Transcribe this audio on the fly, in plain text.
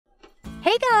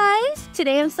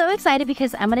Today I'm so excited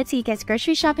because I'm gonna take you guys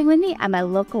grocery shopping with me at my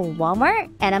local Walmart,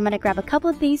 and I'm gonna grab a couple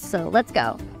of things, so let's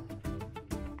go.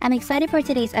 I'm excited for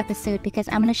today's episode because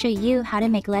I'm gonna show you how to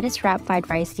make lettuce wrap fried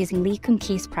rice using Lee Kum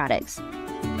Kee's products.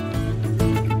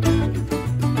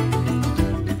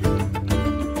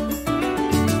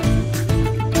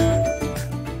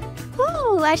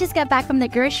 I just got back from the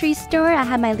grocery store. I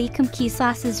have my Lee Kum Kee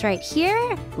sauces right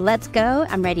here. Let's go.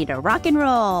 I'm ready to rock and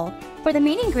roll. For the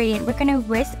main ingredient, we're gonna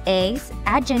whisk eggs,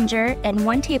 add ginger, and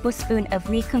 1 tablespoon of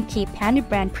Lee Kum Kee Panda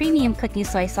brand premium cooking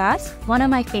soy sauce. One of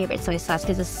my favorite soy sauce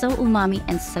because it's so umami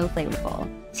and so flavorful.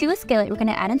 To a skillet, we're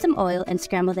gonna add in some oil and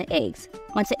scramble the eggs.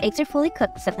 Once the eggs are fully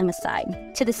cooked, set them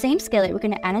aside. To the same skillet, we're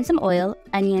gonna add in some oil,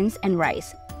 onions, and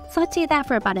rice. Saute that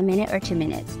for about a minute or 2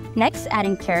 minutes. Next, add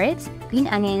in carrots, green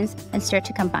onions, and stir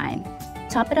to combine.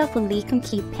 Top it off with Lee Kum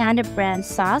Kee Panda brand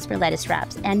sauce for lettuce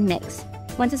wraps and mix.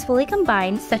 Once it's fully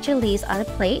combined, set your leaves on a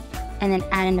plate and then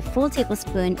add in a full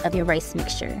tablespoon of your rice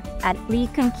mixture. Add Lee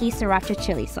Kum Kee Sriracha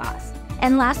Chili Sauce.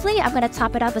 And lastly, I'm gonna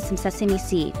top it off with some sesame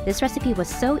seed. This recipe was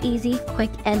so easy, quick,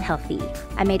 and healthy.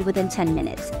 I made it within 10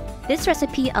 minutes. This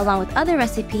recipe, along with other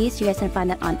recipes, you guys can find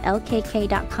that on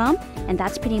lkk.com. And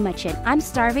that's pretty much it. I'm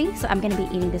starving, so I'm gonna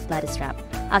be eating this lettuce wrap.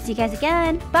 I'll see you guys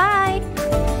again.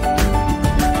 Bye!